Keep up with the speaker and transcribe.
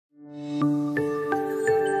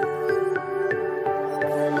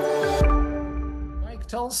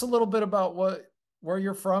us a little bit about where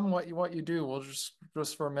you're from, what you do. We'll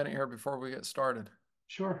just for a minute here before we get started.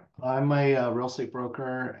 Sure. I'm a real estate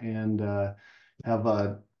broker and have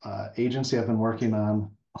a agency I've been working on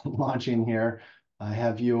launching here. I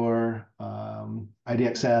have your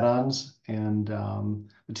IDX add-ons, and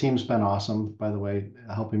the team's been awesome, by the way,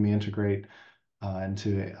 helping me integrate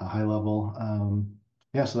into a high level.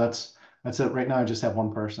 Yeah, so that's it. Right now, I just have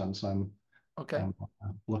one person, so Okay. I'm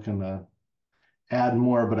looking to add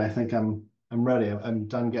more, but I think I'm ready. I'm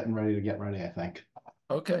done getting ready to get ready, I think.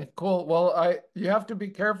 Okay, cool. Well, you have to be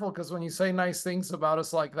careful because when you say nice things about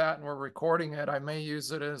us like that and we're recording it, I may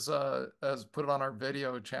use it as put it on our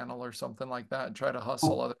video channel or something like that and try to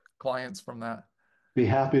hustle other clients from that. Be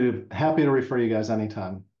happy to refer you guys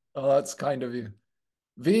anytime. Oh, that's kind of you.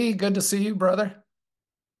 V, good to see you, brother.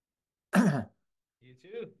 You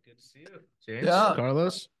too. Good to see you, James. Yeah,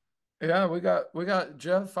 Carlos. yeah, we got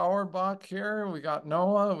Jeff Auerbach here. We got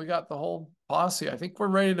Noah. We got the whole posse. I think we're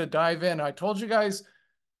ready to dive in. I told you guys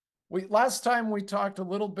we last time we talked a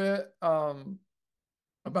little bit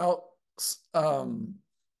about some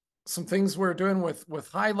things we're doing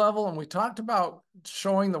with HighLevel, and we talked about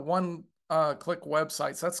showing the one click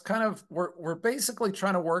websites. That's kind of we're basically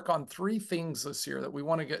trying to work on three things this year that we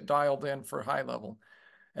want to get dialed in for HighLevel.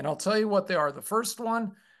 And I'll tell you what they are. The first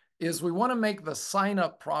one is we want to make the sign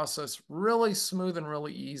up process really smooth and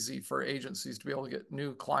really easy for agencies to be able to get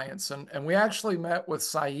new clients. And we actually met with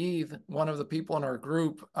Saeed, one of the people in our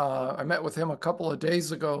group. I met with him a couple of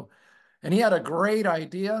days ago, and he had a great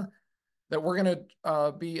idea that we're going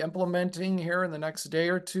to be implementing here in the next day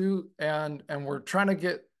or two. And we're trying to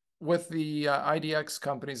get with the IDX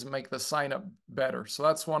companies and make the sign up better. So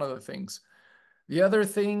that's one of the things. The other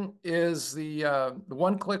thing is the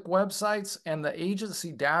one-click websites and the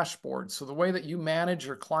agency dashboard. So the way that you manage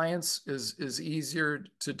your clients is easier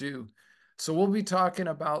to do. So we'll be talking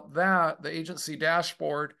about that, the agency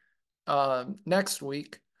dashboard, next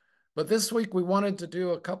week. But this week we wanted to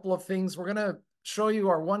do a couple of things. We're going to show you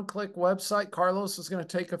our one-click website. Carlos is going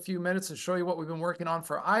to take a few minutes and show you what we've been working on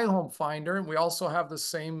for iHomefinder. And we also have the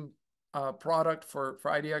same product for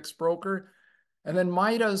IDX Broker. And then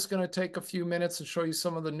Maida is going to take a few minutes and show you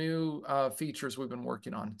some of the new features we've been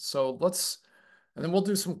working on. So and then we'll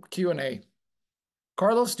do some Q&A.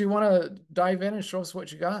 Carlos, do you want to dive in and show us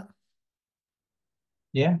what you got?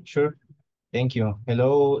 Yeah, sure. Thank you.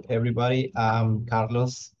 Hello, everybody. I'm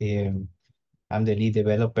Carlos. I'm the lead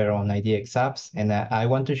developer on IDX apps, and I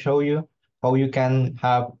want to show you how you can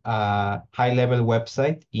have a high-level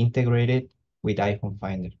website integrated with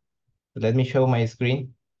iHomefinder. Let me show my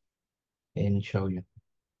screen and show you.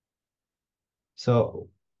 So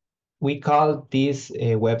we call these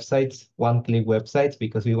websites one-click websites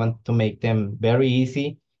because we want to make them very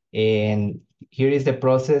easy. And here is the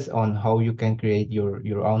process on how you can create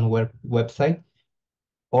your own website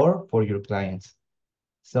or for your clients.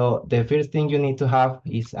 So the first thing you need to have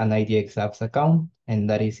is an IDX apps account, and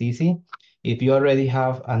that is easy. If you already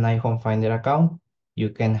have an iHomefinder account, you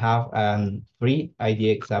can have a free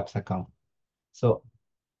IDX apps account. So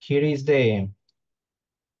here is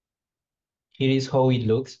how it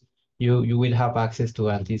looks. You will have access to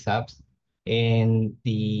all these apps, and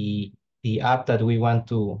the app that we want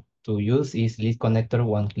to use is Lead Connector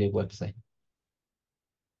one-click website.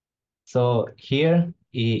 So here,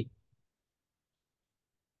 if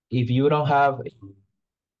you don't have,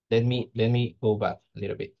 let me go back a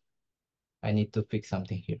little bit. I need to fix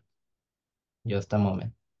something here. Just a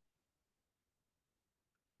moment.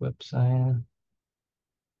 Website.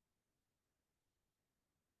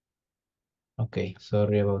 Okay,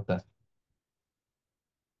 sorry about that.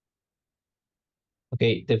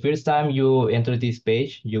 Okay, the first time you enter this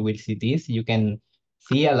page, you will see this. You can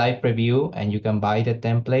see a live preview and you can buy the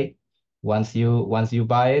template. Once you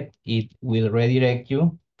buy it, it will redirect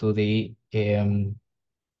you to the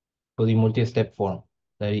multi-step form.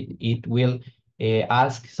 That it will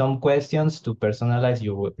ask some questions to personalize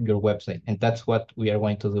your website, and that's what we are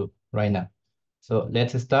going to do right now. So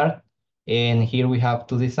let's start. And here we have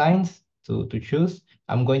two designs to choose.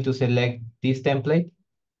 I'm going to select this template,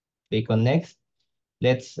 click on next.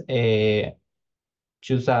 Let's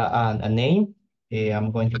choose a name.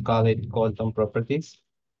 I'm going to call it Colton Properties.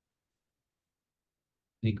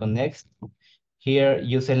 Click on next. Here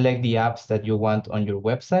you select the apps that you want on your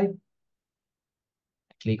website.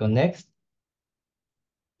 Click on next.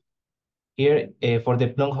 Here for the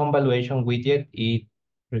Plum Home Valuation widget, it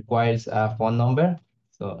requires a phone number.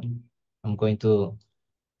 So I'm going to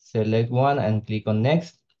select one and click on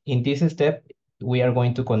next. In this step, we are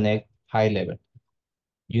going to connect HighLevel.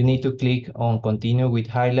 You need to click on continue with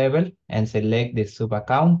HighLevel and select the sub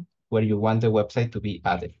account where you want the website to be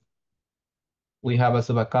added. We have a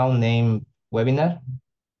sub-account named webinar.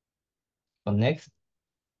 So next,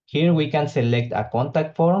 here we can select a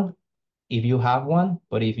contact form if you have one,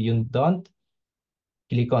 but if you don't,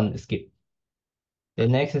 click on skip. The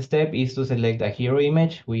next step is to select a hero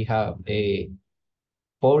image. We have a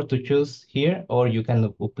 4 to choose here, or you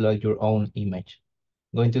can upload your own image.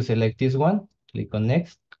 I'm going to select this one, click on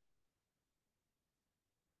next.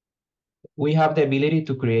 We have the ability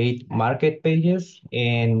to create market pages,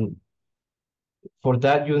 and for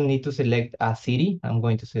that you need to select a city. I'm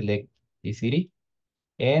going to select the city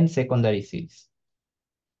and secondary cities.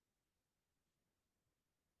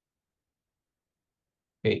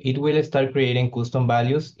 Okay, it will start creating custom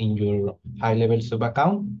values in your HighLevel sub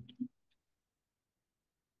account.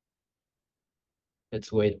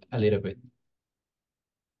 Let's wait a little bit.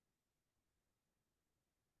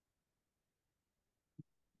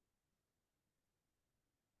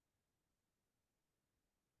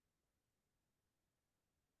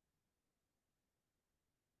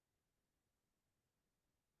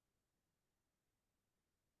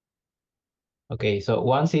 Okay, so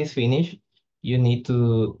once it's finished, you need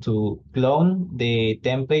to clone the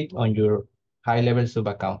template on your HighLevel sub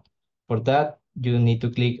account. For that, you need to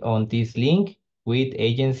click on this link with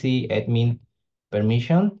agency admin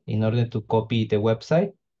permission in order to copy the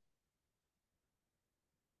website.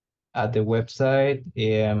 At the website,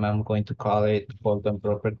 I'm going to call it Bolton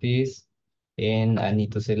Properties, and I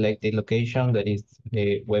need to select the location that is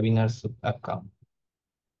the webinar sub account.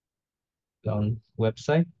 Clone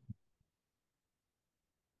website.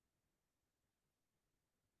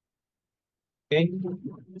 Okay,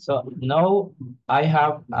 so now I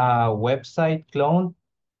have a website clone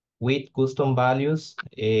with custom values.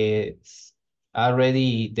 It's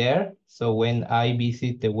already there. So when I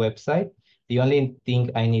visit the website, the only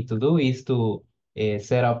thing I need to do is to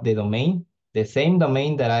set up the domain, the same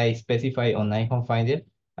domain that I specify on iHomefinder.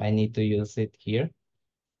 I need to use it here.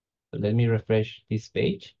 So let me refresh this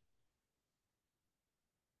page.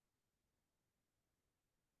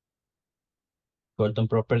 Bolton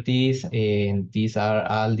Properties, and these are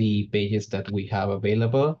all the pages that we have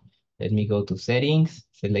available. Let me go to settings,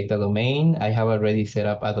 select a domain. I have already set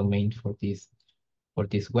up a domain for this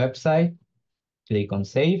website. Click on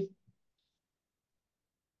save.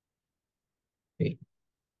 Okay.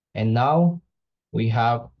 And now we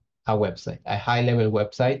have a website, a HighLevel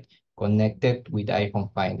website connected with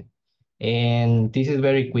iHomefinder. And this is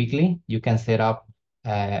very quickly. You can set up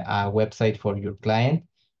a website for your client.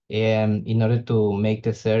 And in order to make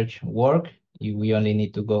the search work, we only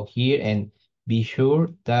need to go here and be sure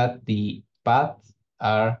that the paths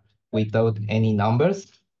are without any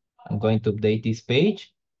numbers. I'm going to update this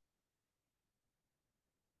page.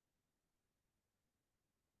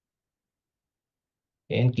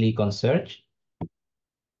 And click on search.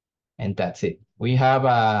 And that's it. We have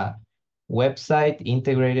a website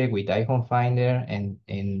integrated with iHomefinder and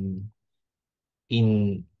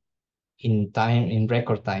in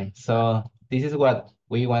record time. So this is what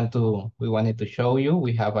we wanted to show you.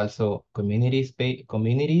 We have also communities. We have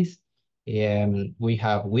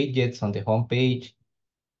widgets on the homepage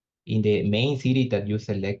in the main city that you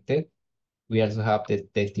selected. We also have the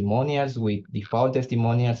testimonials with default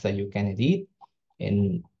testimonials that you can edit.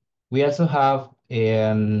 And we also have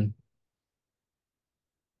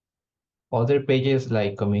other pages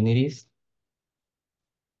like communities.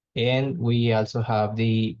 And we also have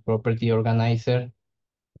the property organizer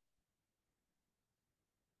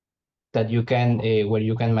that you can where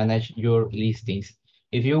you can manage your listings.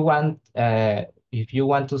 If you want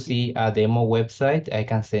to see a demo website, I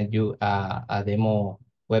can send you a demo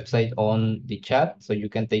website on the chat so you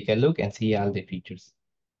can take a look and see all the features.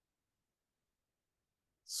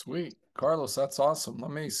 Sweet. Carlos, that's awesome.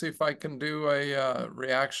 Let me see if I can do a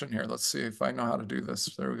reaction here. Let's see if I know how to do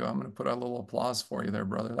this. There we go. I'm going to put a little applause for you there,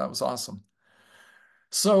 brother. That was awesome.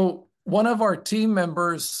 So one of our team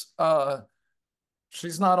members,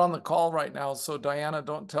 she's not on the call right now, so Diana,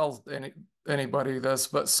 don't tell anybody this,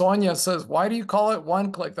 but Sonia says, why do you call it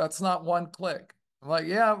one click? That's not one click. I'm like,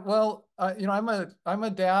 yeah, well, you know, I'm a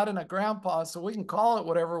dad and a grandpa, so we can call it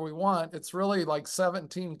whatever we want. It's really like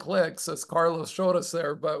 17 clicks, as Carlos showed us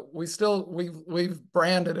there, but we've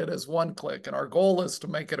branded it as one click, and our goal is to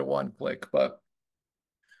make it a one click. But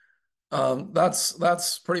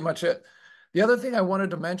that's pretty much it. The other thing I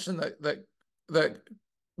wanted to mention that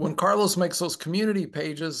when Carlos makes those community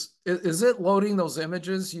pages, is it loading those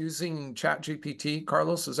images using ChatGPT,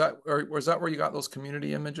 Carlos? Is that, or is that where you got those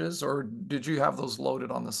community images, or did you have those loaded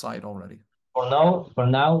on the site already? For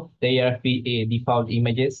now, they are default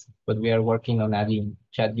images, but we are working on adding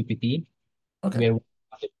ChatGPT. Okay.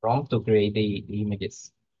 the prompt to create the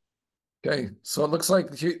images. Okay, so it looks like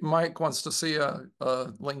Mike wants to see a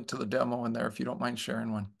link to the demo in there if you don't mind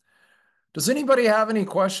sharing one. Does anybody have any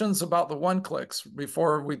questions about the one-clicks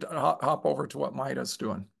before we hop over to what Maida's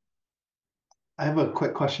doing? I have a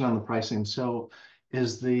quick question on the pricing. So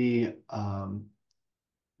is the,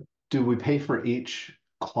 do we pay for each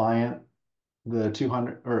client the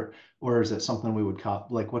 200 or is it something we would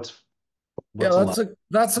like what's Yeah, allowed?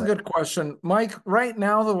 that's a good question, Mike. Right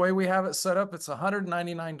now, the way we have it set up, it's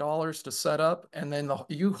 $199 to set up, and then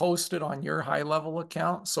you host it on your HighLevel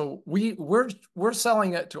account. So we're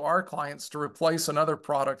selling it to our clients to replace another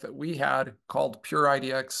product that we had called Pure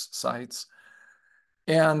IDX Sites.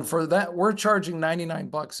 And for that, we're charging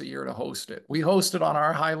 $99 a year to host it. We host it on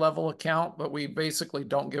our HighLevel account, but we basically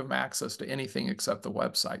don't give them access to anything except the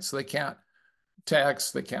website. So they can't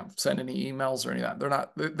text, they can't send any emails or any of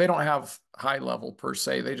that. They don't have HighLevel per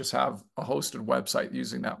se. They just have a hosted website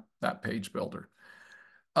using that page builder.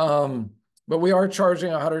 But we are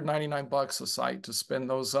charging $199 a site to spin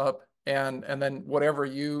those up. And then whatever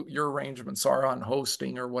your arrangements are on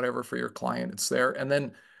hosting or whatever for your client, it's there. And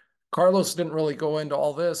then Carlos didn't really go into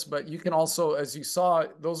all this, but you can also, as you saw,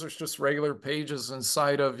 those are just regular pages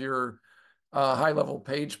inside of your HighLevel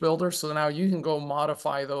page builder. So now you can go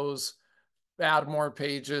modify those, add more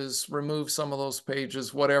pages, remove some of those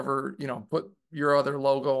pages, whatever, put your other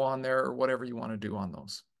logo on there or whatever you want to do on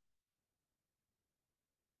those.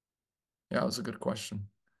 Yeah, that was a good question.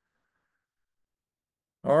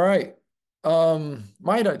 All right.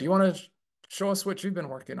 Maida, do you want to show us what you've been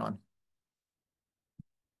working on?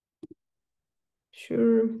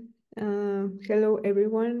 Sure. Hello,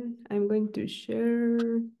 everyone. I'm going to share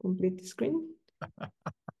complete screen.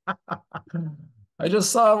 I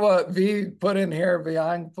just saw what V put in here,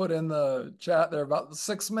 Biang put in the chat there about the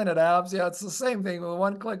 6-minute abs. Yeah, it's the same thing with a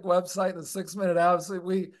one-click website, the 6-minute abs.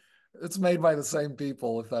 It's made by the same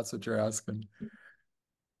people, if that's what you're asking.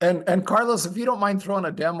 And Carlos, if you don't mind throwing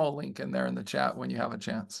a demo link in there in the chat when you have a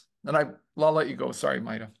chance. And I'll let you go. Sorry,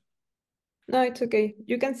 Maida. No, it's okay.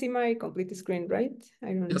 You can see my complete screen, right? I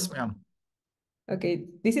don't Yes, know. ma'am. Okay,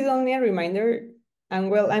 this is only a reminder.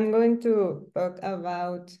 And well, I'm going to talk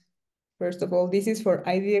about, first of all, this is for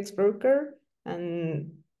IDX Broker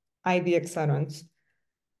and IDX add-ons.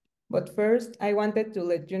 But first, I wanted to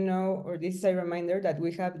let you know, or this is a reminder that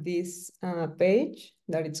we have this page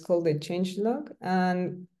that it's called the changelog.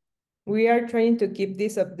 And we are trying to keep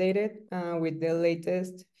this updated with the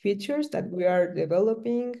latest features that we are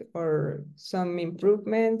developing or some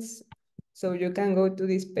improvements. So you can go to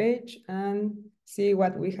this page and see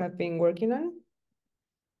what we have been working on.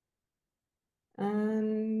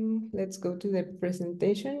 And let's go to the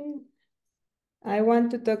presentation. I want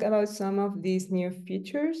to talk about some of these new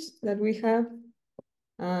features that we have.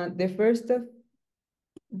 The first of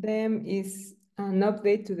them is an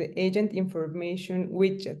update to the agent information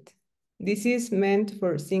widget. This is meant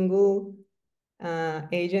for single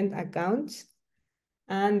agent accounts.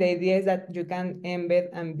 And the idea is that you can embed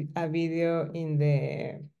a video in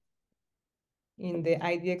the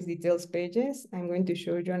IDX details pages. I'm going to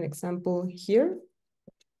show you an example here.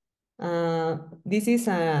 This is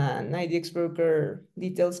an IDX broker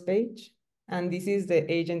details page, and this is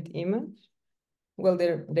the agent image. Well,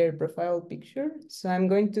 their profile picture. So I'm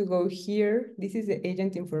going to go here. This is the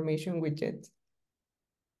agent information widget.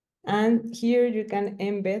 And here you can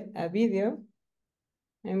embed a video.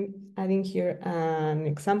 I'm adding here an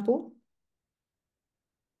example.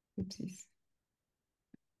 Oopsies.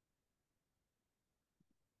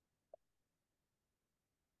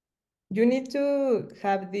 You need to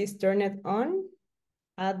have this turned on,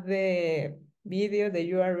 add the video,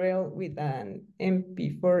 the URL with an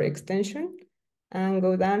MP4 extension, and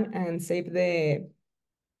go down and save the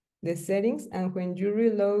settings. And when you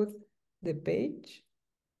reload the page,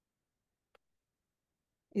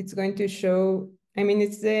 it's going to show, I mean,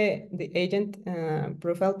 it's the agent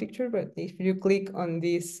profile picture, but if you click on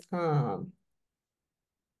this, on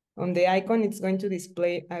the icon, it's going to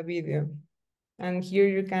display a video. And here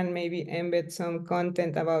you can maybe embed some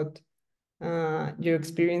content about your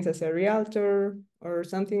experience as a realtor or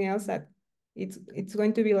something else that it's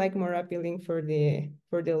going to be like more appealing for the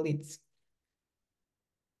leads.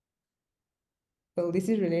 So this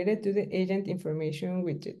is related to the agent information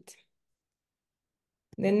widget.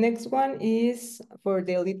 The next one is for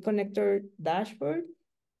the lead connector dashboard.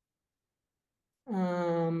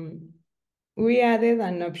 We added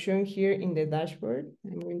an option here in the dashboard.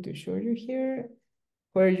 I'm going to show you here,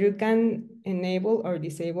 where you can enable or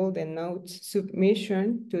disable the notes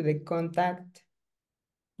submission to the contact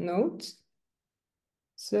notes.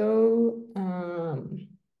 So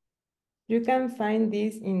You can find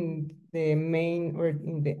this in the main or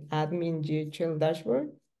in the admin GHL dashboard.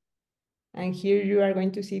 And here you are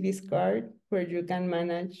going to see this card where you can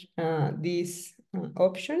manage this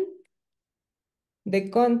option. The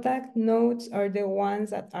contact notes are the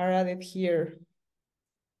ones that are added here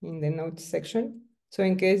in the notes section. So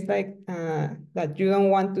in case like that you don't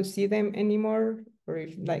want to see them anymore, or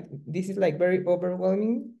if like this is like very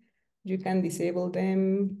overwhelming, you can disable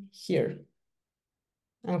them here.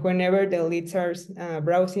 And whenever the leads are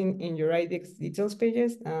browsing in your IDX details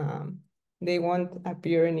pages, they won't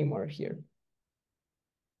appear anymore here.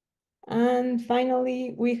 And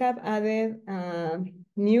finally, we have added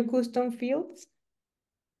new custom fields.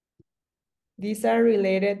 These are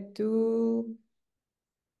related to,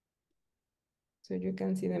 so you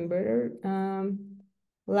can see them better,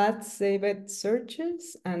 last saved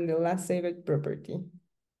searches and the last saved property.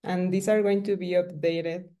 And these are going to be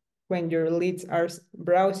updated when your leads are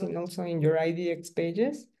browsing also in your IDX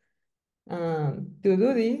pages. To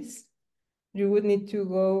do this, you would need to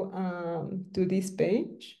go to this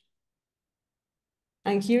page.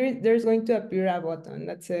 And here there's going to appear a button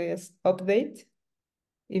that says update,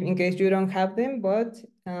 in case you don't have them. But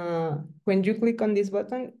when you click on this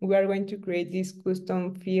button, we are going to create these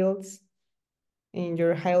custom fields in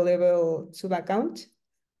your HighLevel sub-account.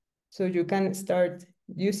 So you can start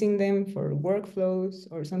using them for workflows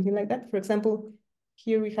or something like that. For example,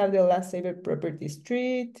 here we have the last saved property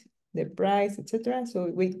street, the price, etc. So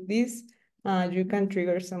with this, you can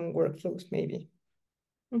trigger some workflows maybe.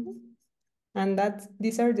 And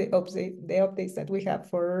these are the updates that we have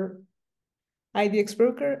for IDX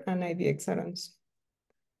Broker and IDX add-ons.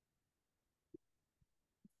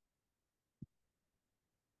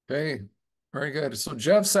 Okay, very good. So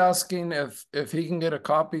Jeff's asking if he can get a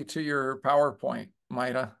copy to your PowerPoint,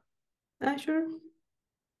 Maida. Sure.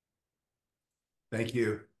 Thank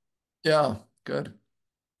you. Yeah, good.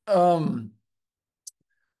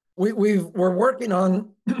 We're working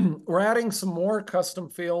on we're adding some more custom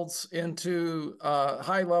fields into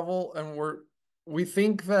HighLevel, and we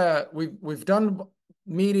think that we've done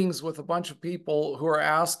meetings with a bunch of people who are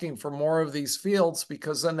asking for more of these fields,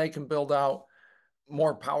 because then they can build out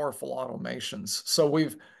more powerful automations. So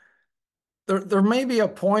there may be a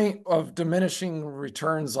point of diminishing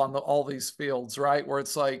returns on all these fields, right? Where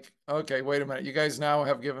it's like, okay, wait a minute, you guys now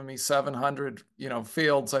have given me 700,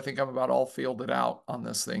 fields. I think I'm about all fielded out on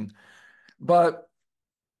this thing. But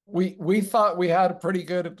we thought we had pretty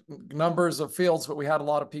good numbers of fields, but we had a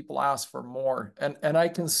lot of people ask for more. And I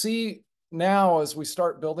can see now, as we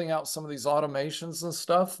start building out some of these automations and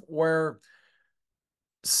stuff, where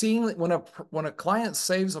seeing when a client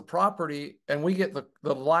saves a property and we get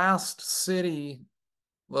the last saved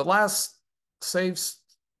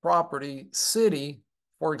property city,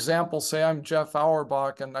 for example, say I'm Jeff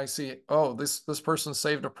Auerbach and I see, oh, this person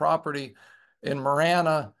saved a property in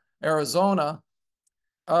Marana, Arizona.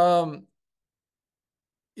 Yeah,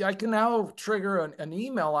 I can now trigger an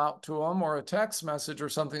email out to them or a text message or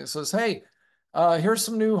something that says, hey, here's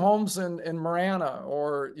some new homes in Marana,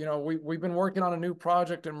 or, we've been working on a new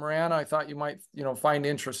project in Marana. I thought you might, find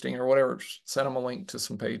interesting, or whatever. Send them a link to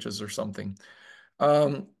some pages or something.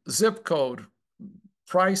 Zip code,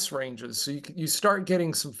 price ranges. So you start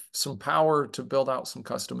getting some power to build out some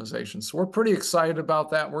customization. So we're pretty excited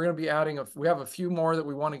about that. We're going to be adding we have a few more that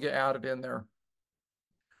we want to get added in there.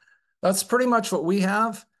 That's pretty much what we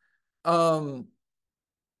have. I'd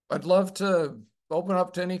love to open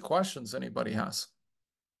up to any questions anybody has.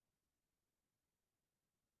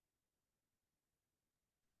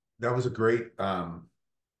 That was a great,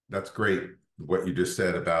 that's great what you just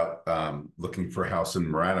said about looking for a house in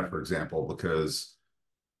Marana, for example, because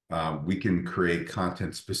we can create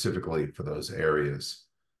content specifically for those areas.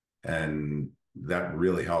 And that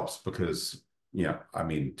really helps because,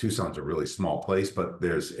 Tucson's a really small place, but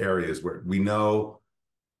there's areas where we know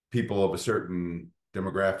people of a certain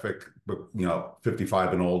demographic, but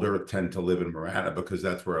 55 and older tend to live in Marana because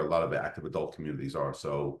that's where a lot of the active adult communities are.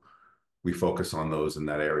 So we focus on those in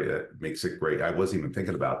that area. That makes it great. I wasn't even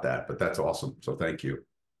thinking about that, but that's awesome. So thank you.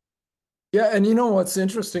 Yeah, and what's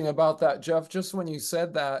interesting about that, Jeff, just when you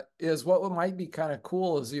said that, is what might be kind of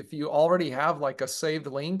cool is if you already have like a saved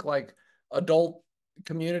link, like adult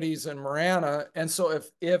communities in Marana. And so if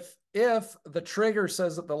the trigger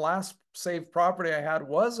says that the last saved property I had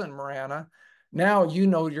was in Marana, now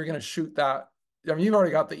you're going to shoot that. I mean, you've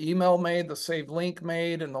already got the email made, the saved link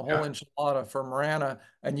made, and the whole enchilada for Marana,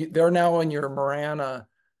 and they're now in your Marana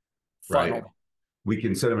funnel. Right. We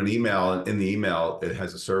can send them an email, and in the email it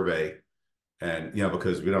has a survey. And,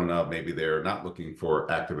 because we don't know, maybe they're not looking for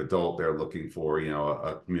active adult, they're looking for,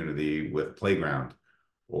 a community with playground,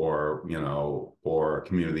 or, or a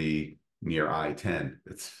community near I-10.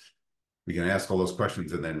 We can ask all those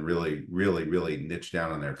questions and then really, really, really niche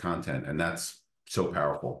down on their content. And that's so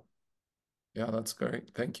powerful. Yeah, that's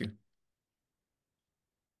great. Thank you.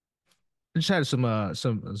 I just had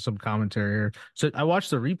some commentary here. So I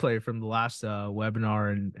watched the replay from the last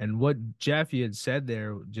webinar, and what Jeff you had said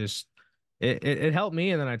there just it helped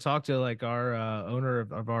me. And then I talked to like our owner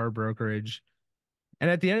of our brokerage. And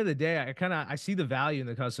at the end of the day, I see the value in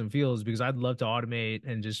the custom fields because I'd love to automate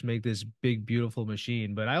and just make this big, beautiful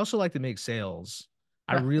machine. But I also like to make sales.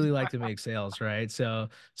 I really like to make sales, right? So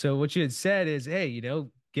what you had said is, hey,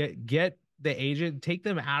 get the agent, take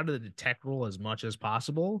them out of the tech role as much as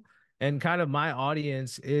possible. And kind of my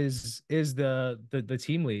audience is the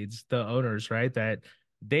team leads, the owners, right? That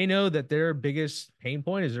they know that their biggest pain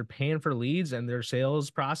point is they're paying for leads, and their sales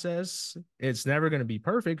process, it's never going to be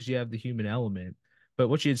perfect because you have the human element. But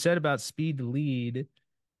what you had said about speed to lead,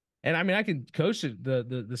 and I mean, I can coach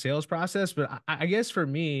the sales process, but I guess for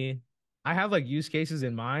me, I have like use cases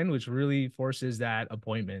in mind, which really forces that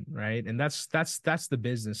appointment, right? And that's the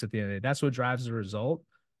business at the end of the day. That's what drives the result.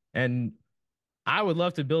 And I would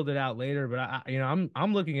love to build it out later, but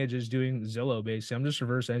I'm looking at just doing Zillow basically. I'm just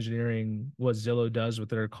reverse engineering what Zillow does with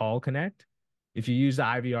their call connect. If you use the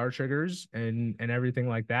IVR triggers and everything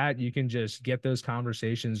like that, you can just get those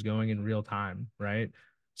conversations going in real time, right?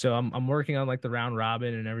 So I'm working on like the round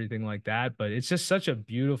robin and everything like that, but it's just such a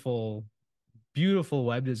beautiful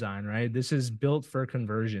web design, right? This is built for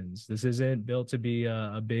conversions. This isn't built to be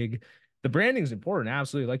a big. The branding is important,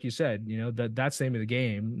 absolutely. Like you said, that's the name of the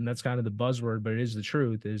game, and that's kind of the buzzword, but it is the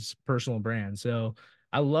truth, is personal brand. So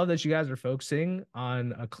I love that you guys are focusing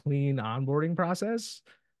on a clean onboarding process,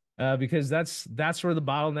 because that's where the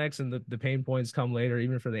bottlenecks and the pain points come later,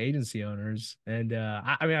 even for the agency owners. And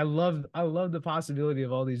I mean, I love the possibility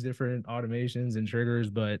of all these different automations and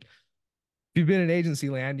triggers, but if you've been in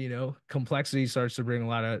agency land, complexity starts to bring a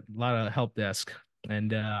lot of help desk.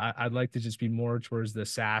 And I'd like to just be more towards the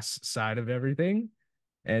SaaS side of everything.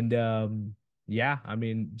 And yeah, I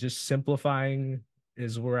mean, just simplifying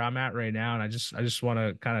is where I'm at right now. And I just want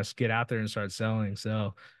to kind of get out there and start selling.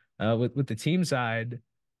 So with the team side,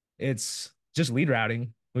 it's just lead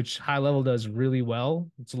routing, which HighLevel does really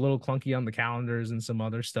well. It's a little clunky on the calendars and some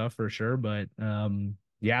other stuff for sure. But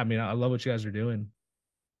yeah, I mean, I love what you guys are doing.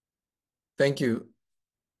 Thank you,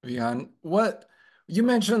 Vian. What you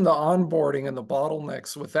mentioned, the onboarding and the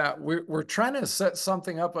bottlenecks with that. We're trying to set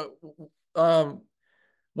something up. One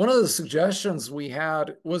of the suggestions we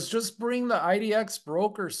had was just bring the IDX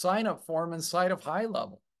broker sign up form inside of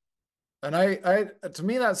HighLevel. And to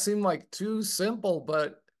me, that seemed like too simple,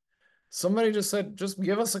 but somebody just said, just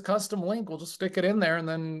give us a custom link. We'll just stick it in there. And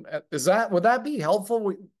then would that be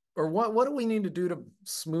helpful? Or what do we need to do to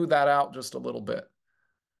smooth that out just a little bit?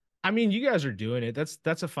 I mean, you guys are doing it. That's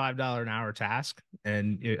a $5 an hour task.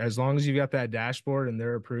 And as long as you've got that dashboard and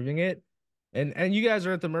they're approving it, and you guys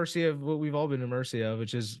are at the mercy of what we've all been at mercy of,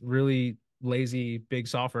 which is really lazy big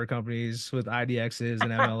software companies with IDXs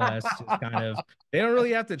and MLS. Just kind of, they don't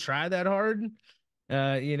really have to try that hard.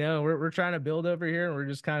 We're trying to build over here, and we're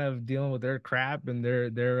just kind of dealing with their crap and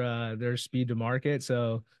their speed to market.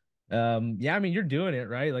 So yeah, I mean, you're doing it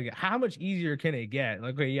right. Like, how much easier can it get?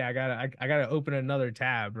 Like, okay, yeah, I gotta open another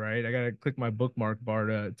tab, right? I gotta click my bookmark bar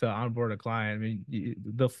to onboard a client. I mean,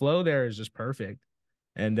 the flow there is just perfect.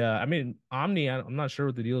 And I mean, Omni, I'm not sure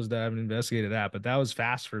what the deal is that I haven't investigated that, but that was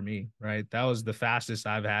fast for me, right? That was the fastest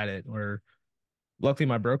I've had it. Where luckily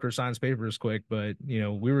my broker signs papers quick, but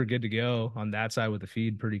we were good to go on that side with the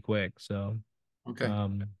feed pretty quick. So Okay.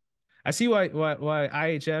 I see why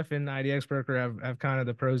IHF and IDX broker have kind of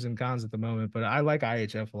the pros and cons at the moment, but I like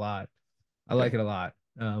IHF a lot. I like it a lot.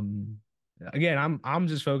 Again, I'm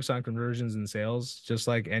just focused on conversions and sales, just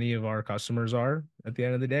like any of our customers are at the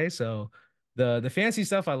end of the day. So the fancy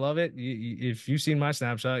stuff, I love it. If you've seen my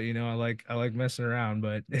snapshot, I like messing around,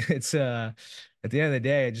 but it's at the end of the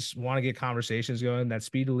day, I just want to get conversations going, that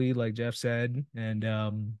speed to lead, like Jeff said.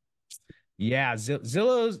 And yeah,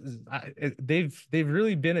 Zillow's they've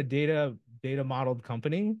really been a data modeled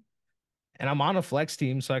company, and I'm on a flex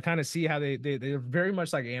team, so I kind of see how they're very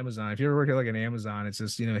much like Amazon. If you're working like an Amazon, it's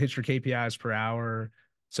just hit your KPIs per hour.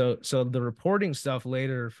 So the reporting stuff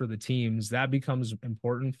later for the teams, that becomes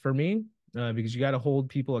important for me, because you got to hold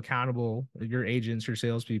people accountable, your agents, your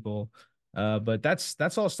salespeople. But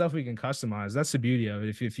that's all stuff we can customize. That's the beauty of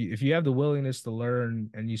it. If you have the willingness to learn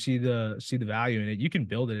and you see the value in it, you can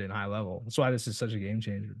build it in HighLevel. That's why this is such a game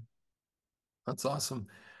changer. That's awesome.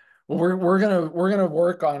 Well, we're gonna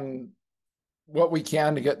work on what we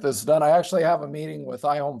can to get this done. I actually have a meeting with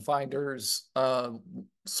iHomefinders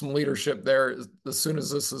some leadership there as soon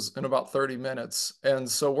as this is in about 30 minutes. And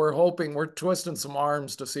so we're twisting some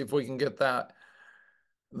arms to see if we can get that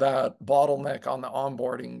bottleneck on the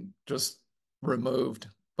onboarding just removed.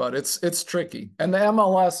 But it's tricky. And the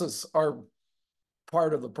MLSs are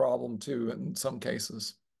part of the problem too in some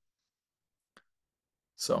cases.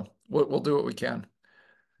 So we'll do what we can.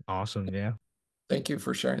 Awesome. Yeah. Thank you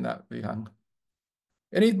for sharing that, Vihang.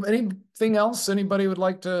 Anything else anybody would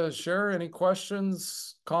like to share? Any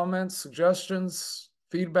questions, comments, suggestions,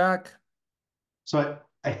 feedback? So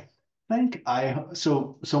I think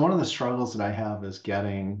so one of the struggles that I have is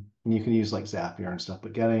getting, and you can use like Zapier and stuff,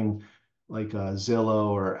 but getting like a Zillow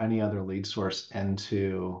or any other lead source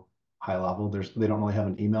into HighLevel. They don't really have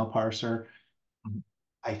an email parser. Mm-hmm.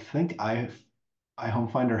 I think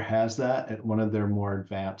iHomefinder has that at one of their more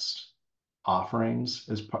advanced offerings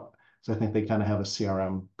as part. So I think they kind of have a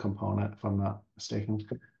CRM component, if I'm not mistaken.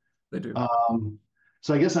 They do.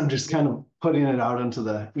 So I guess I'm just kind of putting it out into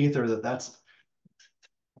the ether that's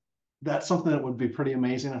something that would be pretty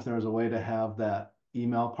amazing if there was a way to have that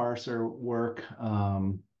email parser work,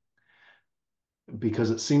 because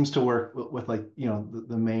it seems to work with like,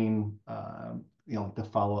 the main, the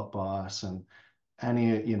follow-up boss and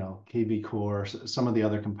any, KB Core, some of the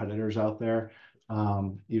other competitors out there.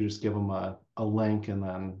 You just give them a link and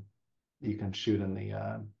then you can shoot in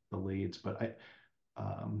the leads. But I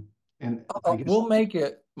guess we'll make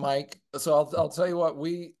it, Mike. So I'll tell you what,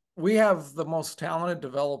 we have the most talented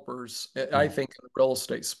developers, I think, in the real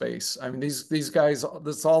estate space. I mean, these guys,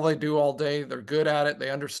 that's all they do all day. They're good at it.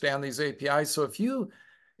 They understand these APIs. So if you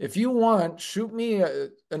want, shoot me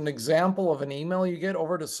an example of an email you get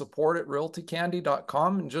over to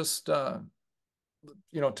support@realtycandy.com and just tell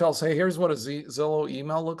us, hey, here's what a Zillow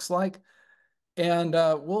email looks like, and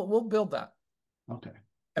we'll build that. Okay.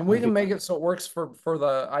 And we can make it so it works for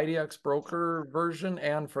the IDX Broker version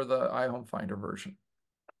and for the iHomefinder version.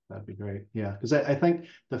 That'd be great. Yeah, because I think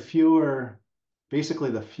the fewer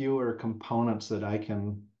components that I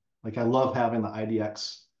can, like, I love having the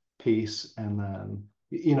IDX piece, and then,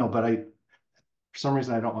 but for some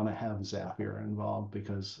reason I don't want to have Zapier involved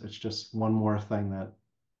because it's just one more thing that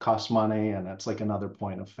costs money and it's like another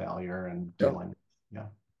point of failure and dealing. Yeah,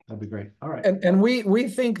 that'd be great. All right. And we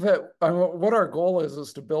think that what our goal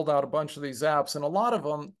is to build out a bunch of these apps, and a lot of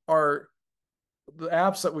them are the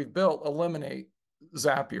apps that we've built eliminate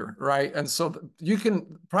Zapier, right? And so you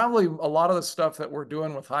can probably, a lot of the stuff that we're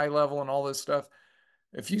doing with HighLevel and all this stuff,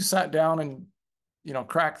 if you sat down and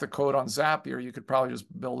crack the code on Zapier, you could probably just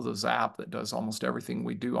build a Zap that does almost everything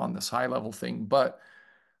we do on this HighLevel thing. But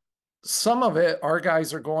some of it, our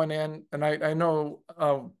guys are going in, and I know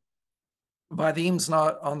Vadim's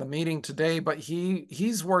not on the meeting today, but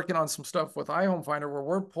he's working on some stuff with iHomefinder where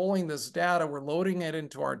we're pulling this data, we're loading it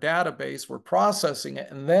into our database, we're processing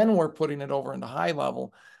it, and then we're putting it over into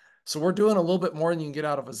HighLevel. So we're doing a little bit more than you can get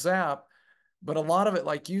out of a Zap, but a lot of it,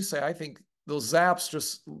 like you say, I think those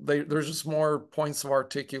Zaps there's just more points of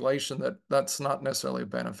articulation that's not necessarily a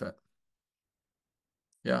benefit.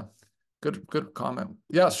 Yeah, good comment.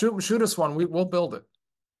 Yeah, shoot us one. We'll build it.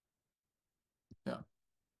 Yeah.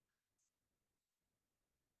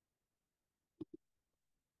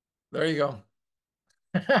 There you go.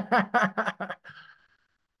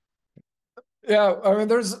 Yeah, I mean,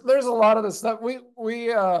 there's a lot of this stuff. We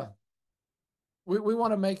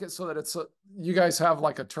want to make it so that you guys have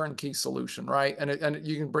like a turnkey solution, right? And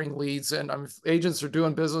you can bring leads in. I mean, if agents are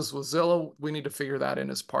doing business with Zillow, we need to figure that in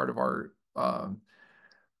as part of our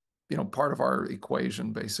part of our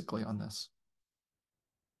equation basically on this.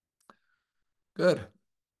 Good.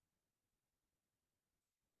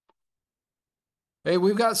 Hey,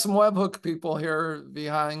 we've got some webhook people here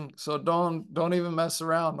behind, so don't even mess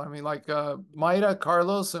around. I mean, like Maida,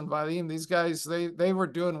 Carlos, and Vadim, these guys, they were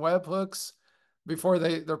doing webhooks before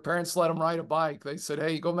their parents let them ride a bike. They said,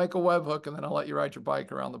 "Hey, go make a webhook, and then I'll let you ride your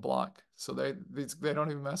bike around the block." So they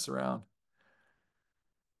don't even mess around.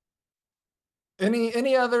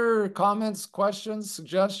 Any other comments, questions,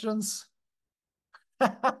 suggestions?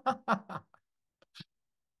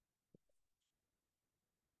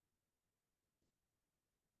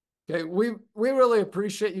 Okay, we really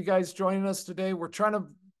appreciate you guys joining us today. We're trying to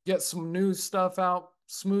get some new stuff out,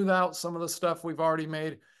 smooth out some of the stuff we've already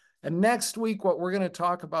made. And next week, what we're going to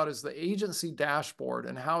talk about is the agency dashboard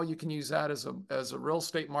and how you can use that as a real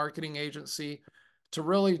estate marketing agency to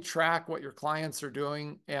really track what your clients are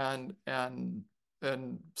doing and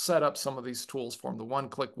set up some of these tools for them, the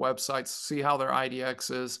one-click websites, see how their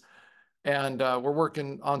IDX is. And we're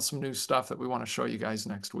working on some new stuff that we want to show you guys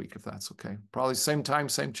next week, if that's okay. Probably same time,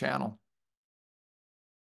 same channel.